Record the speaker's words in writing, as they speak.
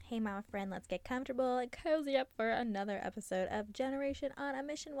Hey, mama friend, let's get comfortable and cozy up for another episode of Generation on a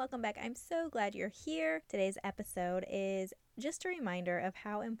Mission. Welcome back. I'm so glad you're here. Today's episode is just a reminder of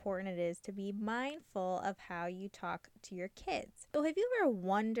how important it is to be mindful of how you talk to your kids. So have you ever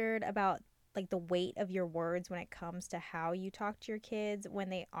wondered about the weight of your words when it comes to how you talk to your kids when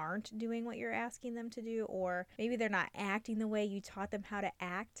they aren't doing what you're asking them to do, or maybe they're not acting the way you taught them how to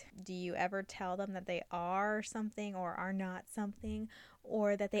act? Do you ever tell them that they are something or are not something,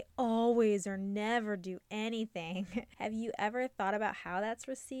 or that they always or never do anything? Have you ever thought about how that's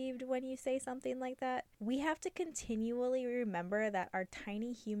received when you say something like that? We have to continually remember that our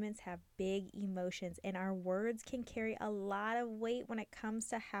tiny humans have big emotions, and our words can carry a lot of weight when it comes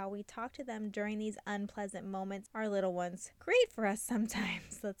to how we talk to them during these unpleasant moments our little ones create for us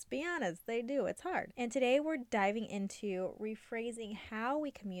sometimes. Let's be honest, they do. It's hard. And today we're diving into rephrasing how we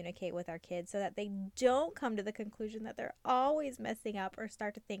communicate with our kids so that they don't come to the conclusion that they're always messing up or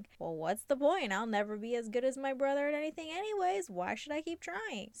start to think, well, what's the point? I'll never be as good as my brother at anything anyways. Why should I keep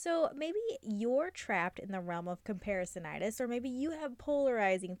trying? So maybe you're trapped in the realm of comparisonitis, or maybe you have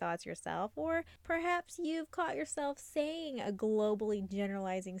polarizing thoughts yourself, or perhaps you've caught yourself saying a globally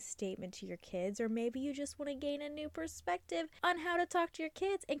generalizing statement to your kids, or maybe you just want to gain a new perspective on how to talk to your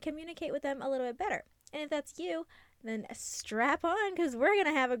kids and communicate with them a little bit better. And if that's you, then strap on, because we're going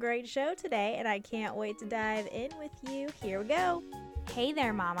to have a great show today, and I can't wait to dive in with you. Here we go. Hey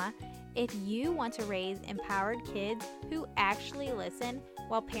there, mama. If you want to raise empowered kids who actually listen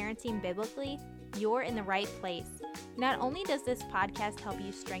while parenting biblically, you're in the right place. Not only does this podcast help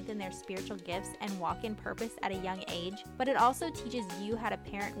you strengthen their spiritual gifts and walk in purpose at a young age, but it also teaches you how to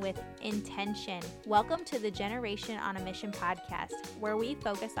parent with intention. Welcome to the Generation on a Mission podcast, where we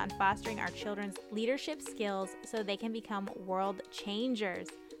focus on fostering our children's leadership skills so they can become world changers.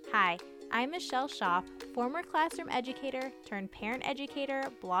 Hi, I'm Michelle Schaaf, former classroom educator turned parent educator,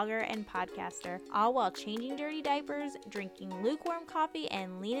 blogger, and podcaster, all while changing dirty diapers, drinking lukewarm coffee,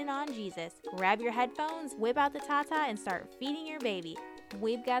 and leaning on Jesus. Grab your headphones, whip out the Tata, and start feeding your baby.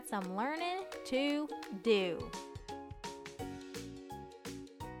 We've got some learning to do.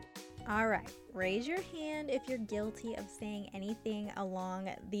 All right, raise your hand if you're guilty of saying anything along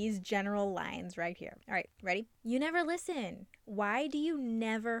these general lines right here. All right, ready? You never listen. Why do you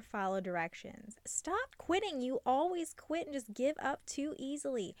never follow directions? Stop quitting. You always quit and just give up too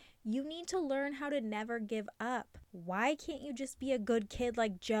easily. You need to learn how to never give up. Why can't you just be a good kid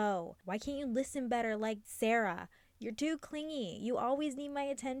like Joe? Why can't you listen better like Sarah? You're too clingy. You always need my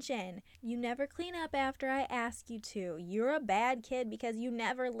attention. You never clean up after I ask you to. You're a bad kid because you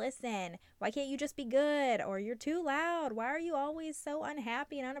never listen. Why can't you just be good? Or you're too loud. Why are you always so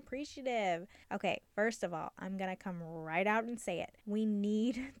unhappy and unappreciative? Okay, first of all, I'm going to come right out and say it. We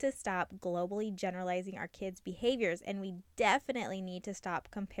need to stop globally generalizing our kids' behaviors, and we definitely need to stop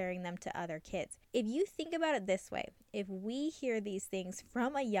comparing them to other kids. If you think about it this way, if we hear these things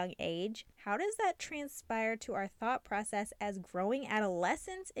from a young age, how does that transpire to our thought process as growing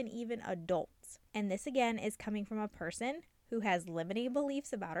adolescents and even adults? And this again is coming from a person who has limiting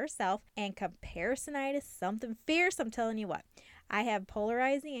beliefs about herself, and comparisonitis, something fierce. I'm telling you what. I have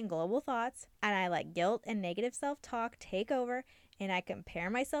polarizing and global thoughts, and I let guilt and negative self-talk take over, and I compare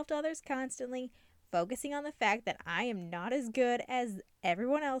myself to others constantly, focusing on the fact that I am not as good as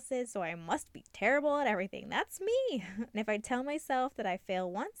everyone else is, so I must be terrible at everything. That's me. And if I tell myself that I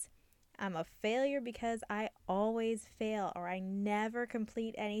fail once, I'm a failure because I always fail, or I never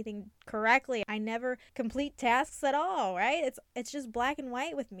complete anything correctly. I never complete tasks at all, right? It's just black and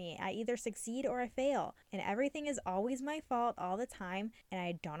white with me. I either succeed or I fail, and everything is always my fault all the time, and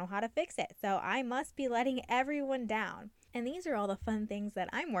I don't know how to fix it. So I must be letting everyone down. And these are all the fun things that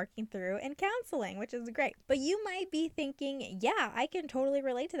I'm working through in counseling, which is great. But you might be thinking, yeah, I can totally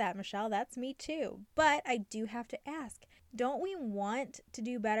relate to that, Michelle. That's me too. But I do have to ask, don't we want to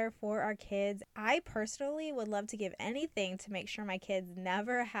do better for our kids? I personally would love to give anything to make sure my kids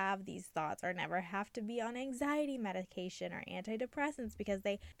never have these thoughts or never have to be on anxiety medication or antidepressants because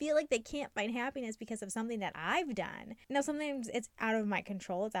they feel like they can't find happiness because of something that I've done. Now, sometimes it's out of my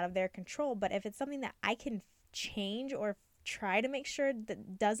control, it's out of their control, but if it's something that I can change or try to make sure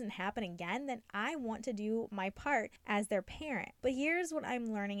that doesn't happen again, then I want to do my part as their parent. But here's what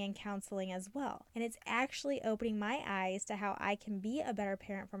I'm learning in counseling as well. And it's actually opening my eyes to how I can be a better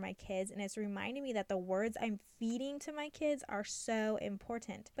parent for my kids. And it's reminding me that the words I'm feeding to my kids are so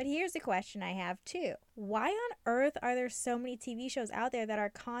important. But here's a question I have too. Why on earth are there so many TV shows out there that are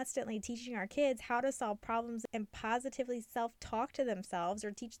constantly teaching our kids how to solve problems and positively self-talk to themselves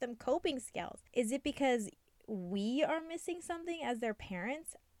or teach them coping skills? Is it because we are missing something as their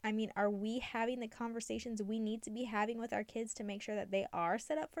parents? I mean, are we having the conversations we need to be having with our kids to make sure that they are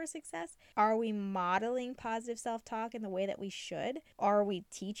set up for success? Are we modeling positive self-talk in the way that we should? Are we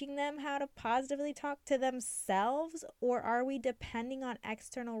teaching them how to positively talk to themselves? Or are we depending on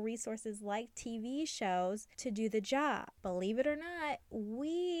external resources like TV shows to do the job? Believe it or not,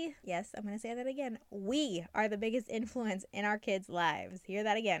 yes, I'm going to say that again, we are the biggest influence in our kids' lives. Hear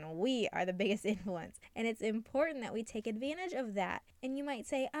that again. We are the biggest influence. And it's important that we take advantage of that. And you might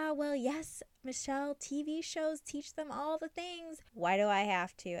say, well, yes, Michelle, TV shows teach them all the things. Why do I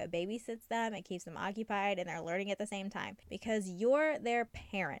have to? It babysits them, it keeps them occupied, and they're learning at the same time. Because you're their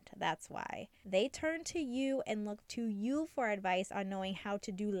parent, that's why. They turn to you and look to you for advice on knowing how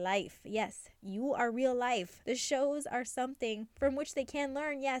to do life. Yes, you are real life. The shows are something from which they can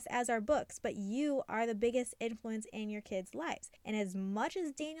learn, yes, as are books, but you are the biggest influence in your kids' lives. And as much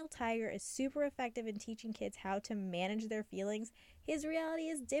as Daniel Tiger is super effective in teaching kids how to manage their feelings, his reality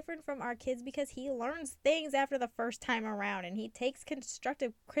is different from our kids because he learns things after the first time around and he takes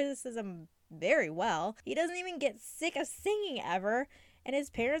constructive criticism very well. He doesn't even get sick of singing ever, and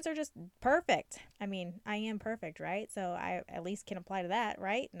his parents are just perfect. I mean, I am perfect, right? So I at least can apply to that,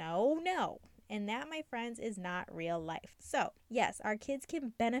 right? No. And that, my friends, is not real life. So, yes, our kids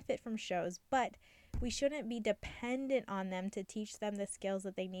can benefit from shows, but we shouldn't be dependent on them to teach them the skills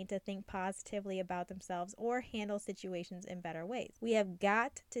that they need to think positively about themselves or handle situations in better ways. We have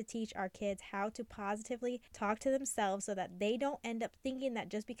got to teach our kids how to positively talk to themselves so that they don't end up thinking that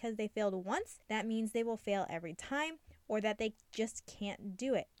just because they failed once, that means they will fail every time, or that they just can't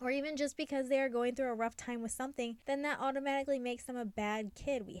do it. Or even just because they are going through a rough time with something, then that automatically makes them a bad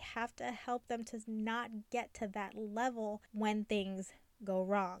kid. We have to help them to not get to that level when things go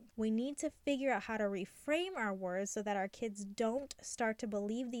wrong. We need to figure out how to reframe our words so that our kids don't start to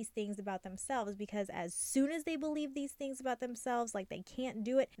believe these things about themselves, because as soon as they believe these things about themselves, like they can't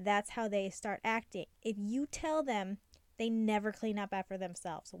do it, that's how they start acting. If you tell them they never clean up after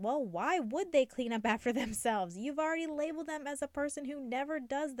themselves. Well, why would they clean up after themselves? You've already labeled them as a person who never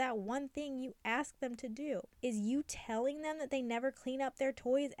does that one thing you ask them to do. Is you telling them that they never clean up their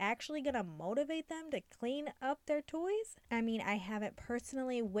toys actually going to motivate them to clean up their toys? I mean, I haven't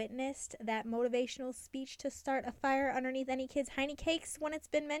personally witnessed that motivational speech to start a fire underneath any kid's Heine cakes when it's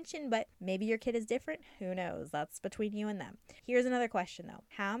been mentioned, but maybe your kid is different. Who knows? That's between you and them. Here's another question though.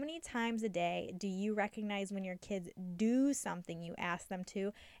 How many times a day do you recognize when your kids do something you ask them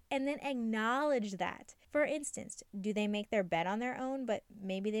to and then acknowledge that? For instance, do they make their bed on their own, but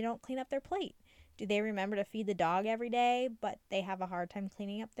maybe they don't clean up their plate? Do they remember to feed the dog every day, but they have a hard time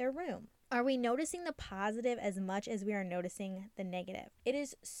cleaning up their room? Are we noticing the positive as much as we are noticing the negative? It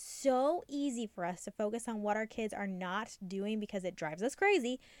is so easy for us to focus on what our kids are not doing because it drives us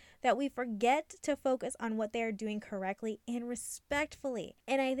crazy, that we forget to focus on what they are doing correctly and respectfully.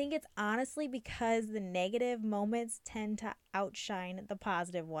 And I think it's honestly because the negative moments tend to outshine the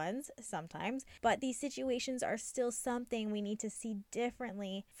positive ones sometimes, but these situations are still something we need to see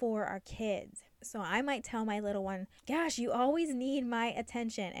differently for our kids. So I might tell my little one, gosh, you always need my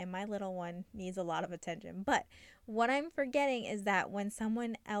attention, and my little one needs a lot of attention. But what I'm forgetting is that when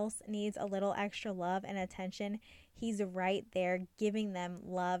someone else needs a little extra love and attention, he's right there giving them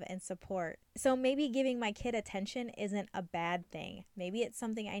love and support. So maybe giving my kid attention isn't a bad thing. Maybe it's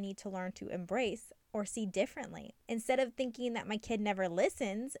something I need to learn to embrace or see differently. Instead of thinking that my kid never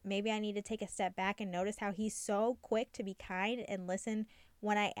listens, maybe I need to take a step back and notice how he's so quick to be kind and listen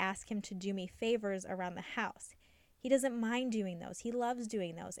when I ask him to do me favors around the house. He doesn't mind doing those. He loves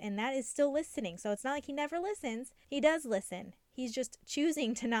doing those. And that is still listening. So it's not like he never listens. He does listen. He's just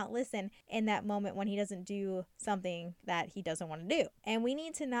choosing to not listen in that moment when he doesn't do something that he doesn't want to do. And we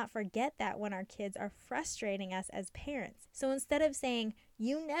need to not forget that when our kids are frustrating us as parents. So instead of saying,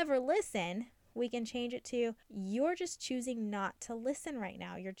 you never listen, we can change it to, you're just choosing not to listen right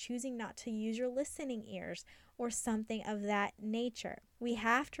now. You're choosing not to use your listening ears or something of that nature. We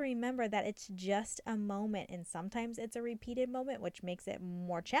have to remember that it's just a moment, and sometimes it's a repeated moment, which makes it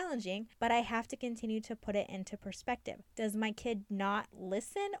more challenging, but I have to continue to put it into perspective. Does my kid not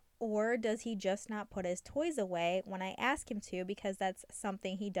listen, or does he just not put his toys away when I ask him to because that's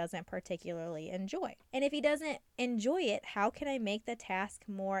something he doesn't particularly enjoy? And if he doesn't enjoy it, how can I make the task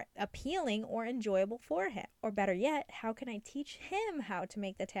more appealing or enjoyable for him? Or better yet, how can I teach him how to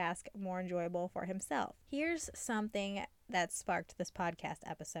make the task more enjoyable for himself? Here's something that sparked this podcast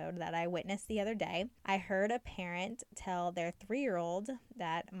episode that I witnessed the other day. I heard a parent tell their 3-year-old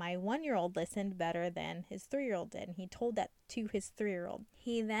that my 1-year-old listened better than his 3-year-old did. And he told that to his 3-year-old.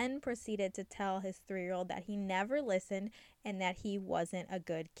 He then proceeded to tell his 3-year-old that he never listened and that he wasn't a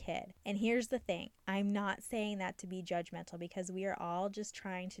good kid. And here's the thing, I'm not saying that to be judgmental because we are all just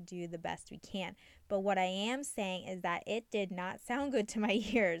trying to do the best we can. But what I am saying is that it did not sound good to my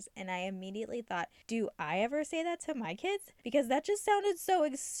ears. And I immediately thought, do I ever say that to my kids? Because that just sounded so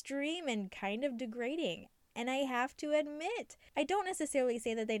extreme and kind of degrading. And I have to admit, I don't necessarily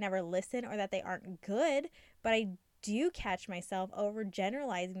say that they never listen or that they aren't good, but I do catch myself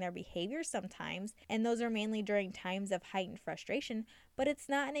overgeneralizing their behavior sometimes, and those are mainly during times of heightened frustration, but it's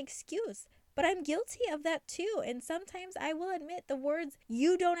not an excuse. But I'm guilty of that too, and sometimes I will admit the words,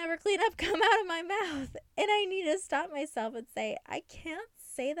 "you don't ever clean up," come out of my mouth, and I need to stop myself and say, I can't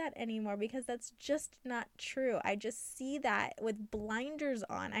say that anymore because that's just not true. I just see that with blinders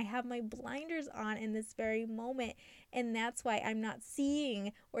on. I have my blinders on in this very moment, and that's why I'm not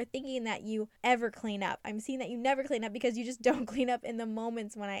seeing or thinking that you ever clean up. I'm seeing that you never clean up because you just don't clean up in the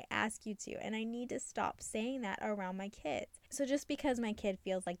moments when I ask you to, and I need to stop saying that around my kids. So just because my kid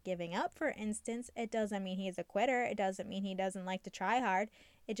feels like giving up, for instance, it doesn't mean he's a quitter. It doesn't mean he doesn't like to try hard.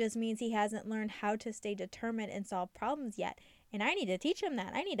 It just means he hasn't learned how to stay determined and solve problems yet. And I need to teach him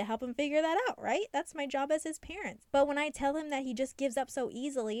that. I need to help him figure that out, right? That's my job as his parents. But when I tell him that he just gives up so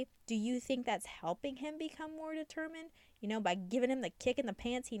easily, do you think that's helping him become more determined? By giving him the kick in the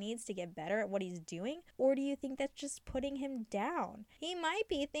pants he needs to get better at what he's doing? Or do you think that's just putting him down? He might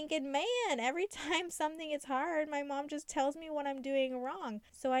be thinking, man, every time something is hard, my mom just tells me what I'm doing wrong.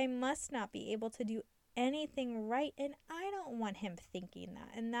 So I must not be able to do anything right, and I don't want him thinking that.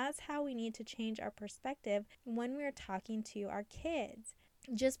 And that's how we need to change our perspective when we're talking to our kids.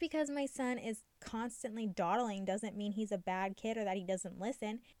 Just because my son is constantly dawdling doesn't mean he's a bad kid or that he doesn't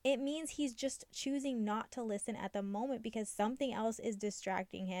listen. It means he's just choosing not to listen at the moment because something else is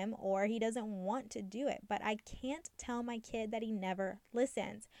distracting him or he doesn't want to do it. But I can't tell my kid that he never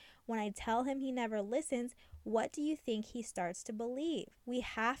listens. When I tell him he never listens, what do you think he starts to believe? We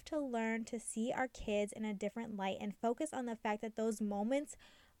have to learn to see our kids in a different light and focus on the fact that those moments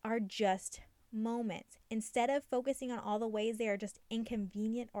are just moments. Instead of focusing on all the ways they are just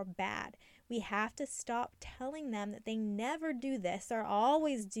inconvenient or bad, we have to stop telling them that they never do this or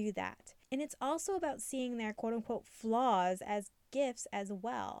always do that. And it's also about seeing their quote-unquote flaws as gifts as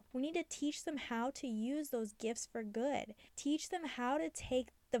well. We need to teach them how to use those gifts for good. Teach them how to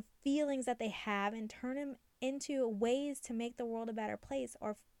take the feelings that they have and turn them into ways to make the world a better place,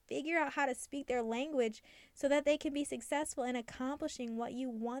 or figure out how to speak their language so that they can be successful in accomplishing what you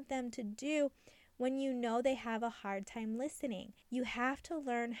want them to do when you know they have a hard time listening. You have to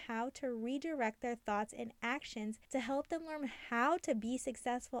learn how to redirect their thoughts and actions to help them learn how to be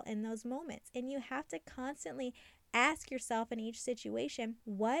successful in those moments. And you have to constantly ask yourself in each situation,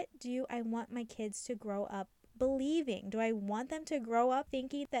 what do I want my kids to grow up believing? Do I want them to grow up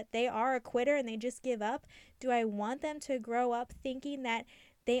thinking that they are a quitter and they just give up? Do I want them to grow up thinking that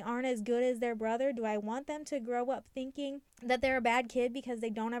they aren't as good as their brother? Do I want them to grow up thinking that they're a bad kid because they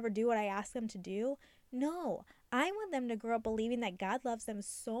don't ever do what I ask them to do? No, I want them to grow up believing that God loves them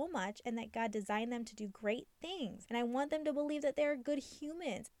so much and that God designed them to do great things. And I want them to believe that they're good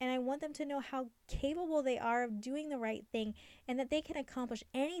humans. And I want them to know how capable they are of doing the right thing and that they can accomplish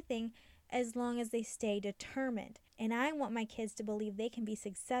anything as long as they stay determined. And I want my kids to believe they can be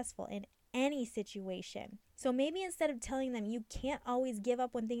successful in any situation. So maybe instead of telling them you can't always give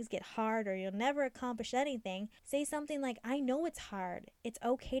up when things get hard or you'll never accomplish anything, say something like, I know it's hard. It's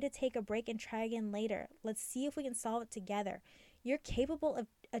okay to take a break and try again later. Let's see if we can solve it together. You're capable of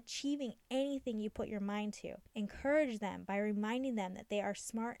achieving anything you put your mind to. Encourage them by reminding them that they are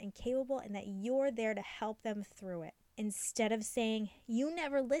smart and capable and that you're there to help them through it. Instead of saying, you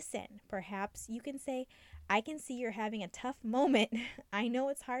never listen, perhaps you can say, I can see you're having a tough moment. I know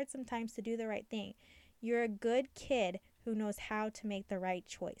it's hard sometimes to do the right thing. You're a good kid who knows how to make the right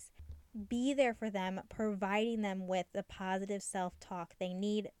choice. Be there for them, providing them with the positive self-talk they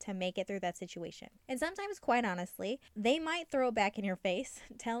need to make it through that situation. And sometimes, quite honestly, they might throw it back in your face,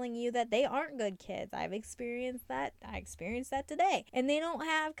 telling you that they aren't good kids. I've experienced that. I experienced that today. And they don't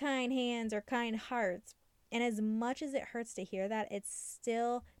have kind hands or kind hearts. And as much as it hurts to hear that, it's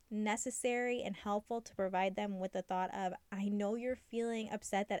still necessary and helpful to provide them with the thought of, I know you're feeling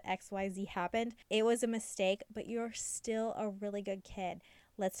upset that XYZ happened. It was a mistake, but you're still a really good kid.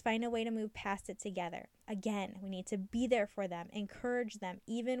 Let's find a way to move past it together. Again, we need to be there for them, encourage them,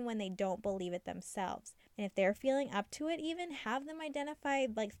 even when they don't believe it themselves. And if they're feeling up to it, even have them identify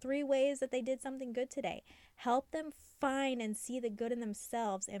 3 ways that they did something good today. Help them find and see the good in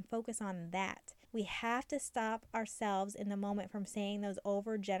themselves and focus on that. We have to stop ourselves in the moment from saying those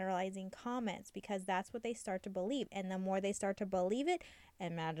overgeneralizing comments, because that's what they start to believe. And the more they start to believe it,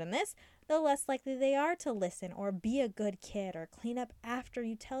 imagine this, the less likely they are to listen or be a good kid or clean up after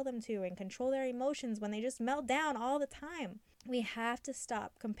you tell them to and control their emotions when they just melt down all the time. We have to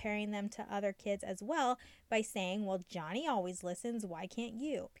stop comparing them to other kids as well by saying, well, Johnny always listens. Why can't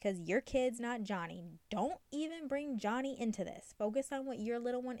you? Because your kid's not Johnny. Don't even bring Johnny into this. Focus on what your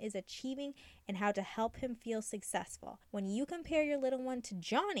little one is achieving and how to help him feel successful. When you compare your little one to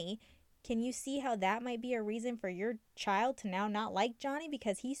Johnny, can you see how that might be a reason for your child to now not like Johnny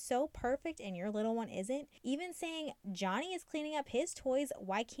because he's so perfect and your little one isn't? Even saying Johnny is cleaning up his toys,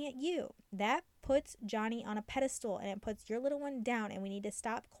 why can't you? That puts Johnny on a pedestal and it puts your little one down, and we need to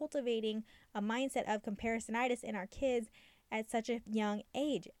stop cultivating a mindset of comparisonitis in our kids at such a young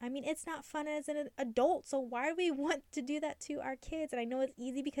age. I mean, it's not fun as an adult, so why do we want to do that to our kids? And I know it's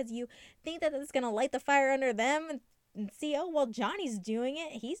easy because you think that it's going to light the fire under them and see, oh, well, Johnny's doing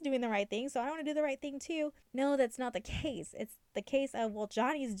it. He's doing the right thing, so I want to do the right thing too. No, that's not the case. It's the case of, well,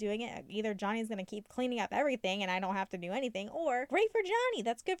 Johnny's doing it. Either Johnny's going to keep cleaning up everything and I don't have to do anything, or great for Johnny.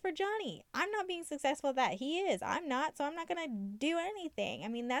 That's good for Johnny. I'm not being successful at that. He is. I'm not, so I'm not going to do anything. I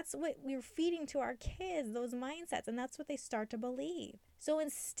mean, that's what we're feeding to our kids, those mindsets, and that's what they start to believe. So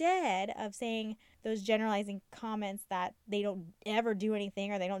instead of saying those generalizing comments that they don't ever do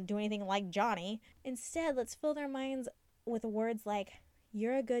anything or they don't do anything like Johnny, instead, let's fill their minds with words like,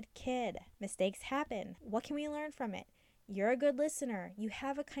 you're a good kid. Mistakes happen. What can we learn from it? You're a good listener. You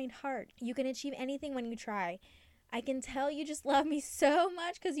have a kind heart. You can achieve anything when you try. I can tell you just love me so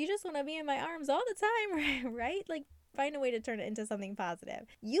much because you just want to be in my arms all the time, right? Like, find a way to turn it into something positive.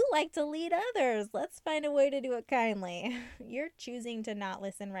 You like to lead others. Let's find a way to do it kindly. You're choosing to not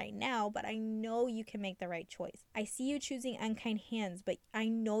listen right now, but I know you can make the right choice. I see you choosing unkind hands, but I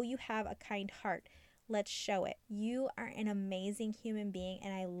know you have a kind heart. Let's show it. You are an amazing human being,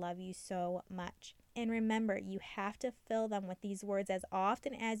 and I love you so much. And remember, you have to fill them with these words as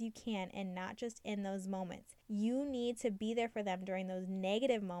often as you can, and not just in those moments. You need to be there for them during those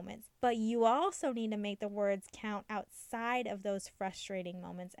negative moments, but you also need to make the words count outside of those frustrating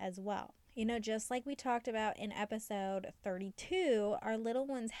moments as well. You know, just like we talked about in episode 32, our little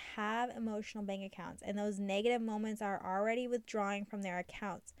ones have emotional bank accounts, and those negative moments are already withdrawing from their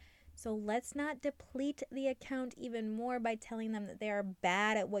accounts. So let's not deplete the account even more by telling them that they are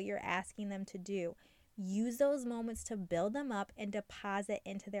bad at what you're asking them to do. Use those moments to build them up and deposit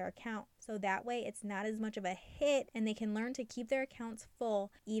into their account. So that way it's not as much of a hit and they can learn to keep their accounts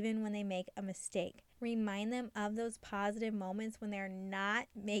full even when they make a mistake. Remind them of those positive moments when they're not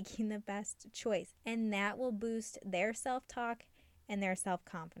making the best choice. And that will boost their self-talk and their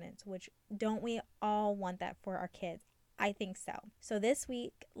self-confidence, which don't we all want that for our kids? I think so. So this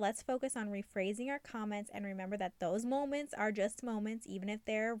week, let's focus on rephrasing our comments and remember that those moments are just moments, even if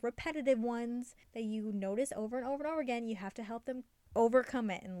they're repetitive ones that you notice over and over and over again. You have to help them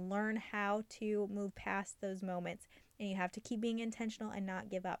overcome it and learn how to move past those moments. And you have to keep being intentional and not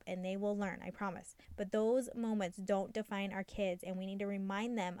give up, and they will learn, I promise. But those moments don't define our kids, and we need to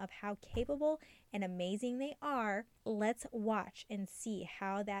remind them of how capable and amazing they are. Let's watch and see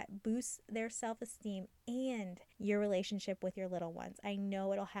how that boosts their self-esteem and your relationship with your little ones. I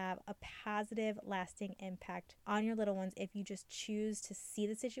know it'll have a positive, lasting impact on your little ones if you just choose to see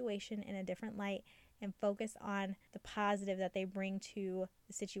the situation in a different light and focus on the positive that they bring to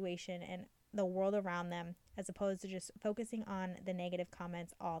the situation and the world around them, as opposed to just focusing on the negative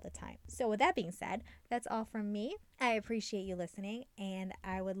comments all the time. So with that being said, that's all from me. I appreciate you listening, and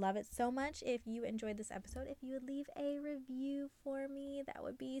I would love it so much if you enjoyed this episode. If you would leave a review for me, that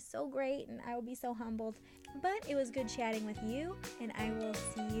would be so great, and I would be so humbled. But it was good chatting with you, and I will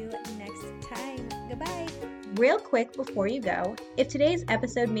see you next time. Goodbye. Real quick before you go, if today's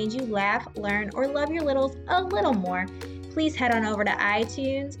episode made you laugh, learn, or love your littles a little more, please head on over to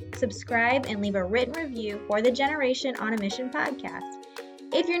iTunes, subscribe, and leave a written review for the Generation on a Mission podcast.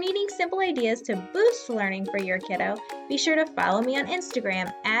 If you're needing simple ideas to boost learning for your kiddo, be sure to follow me on Instagram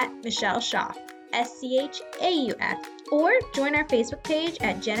at Michelle Schauf, SCHAUF, or join our Facebook page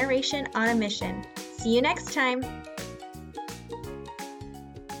at Generation on a Mission. See you next time.